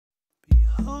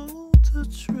hold the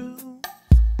truth.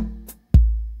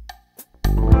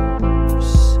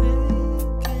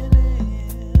 Sinking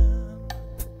in.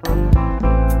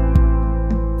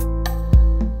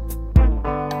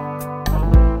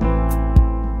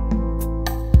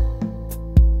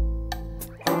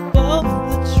 Above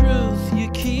the truth, you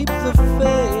keep the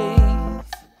faith.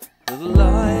 The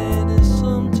light is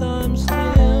sometimes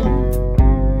dim,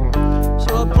 so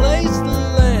I place the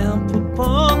lamp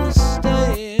upon the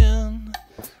stand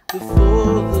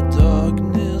before the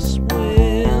darkness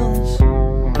wins.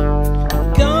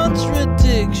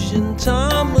 Contradiction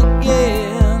time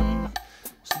again,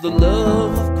 so the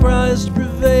love of Christ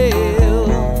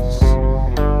prevails.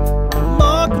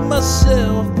 Mark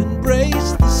myself,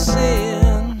 embrace the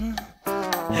sin.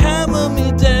 Hammer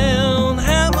me down,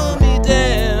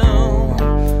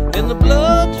 and the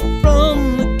blood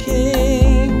from the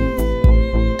King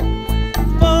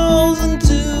falls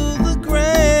into the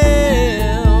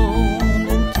ground.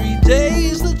 In 3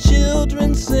 days the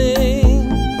children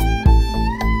sing,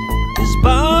 his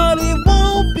body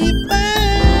won't be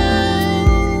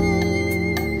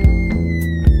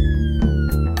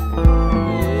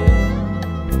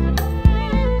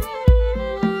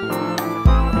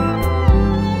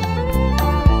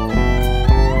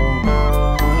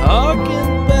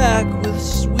harken back with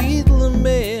sweet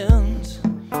lament,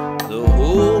 the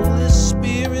Holy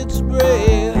Spirit's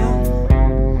breath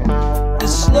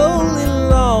is slowly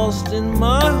lost in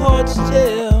my heart's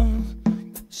depth.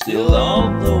 Still all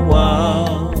the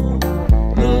while,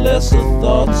 the lesser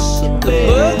thoughts and the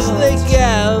birds they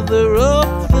gather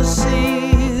up the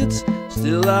seeds.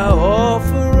 Still I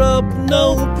offer up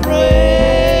no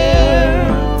prayer.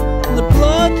 The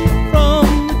blood from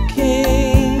the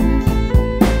King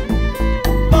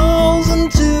falls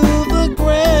into the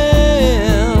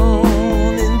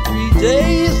ground. In 3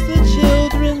 days the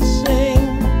children sing,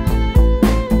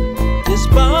 his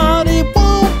body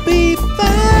won't be found.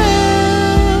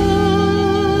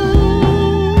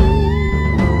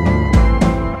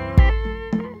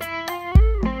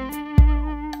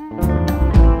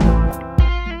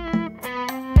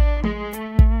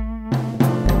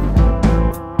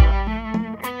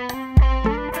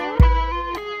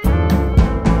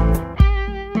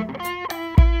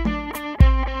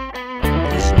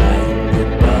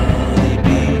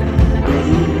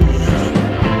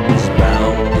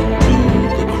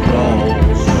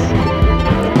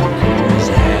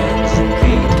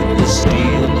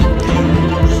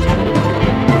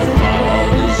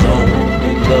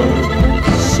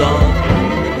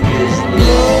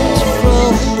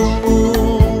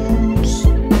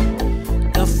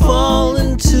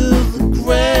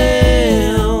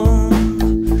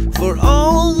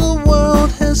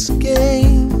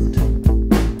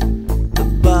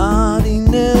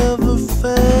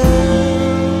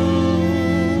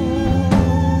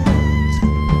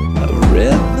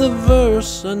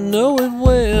 I know it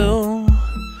well,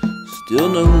 still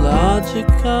no logic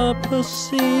I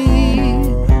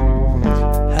perceive.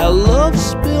 How love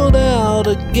spilled out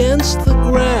against the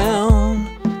ground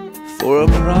for a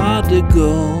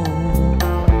prodigal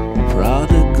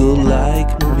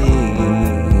like me.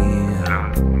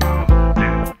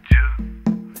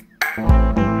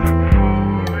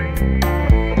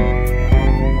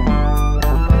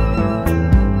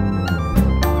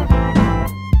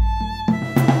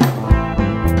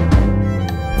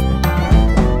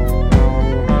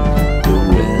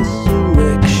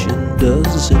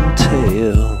 Does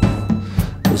entail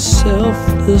a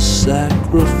selfless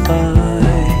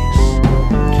sacrifice.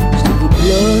 So the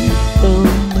blood from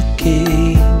the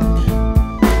King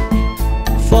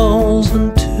falls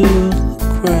into the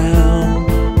ground.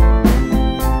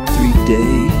 3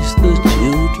 days the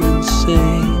children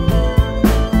sing,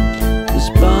 his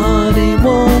body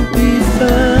won't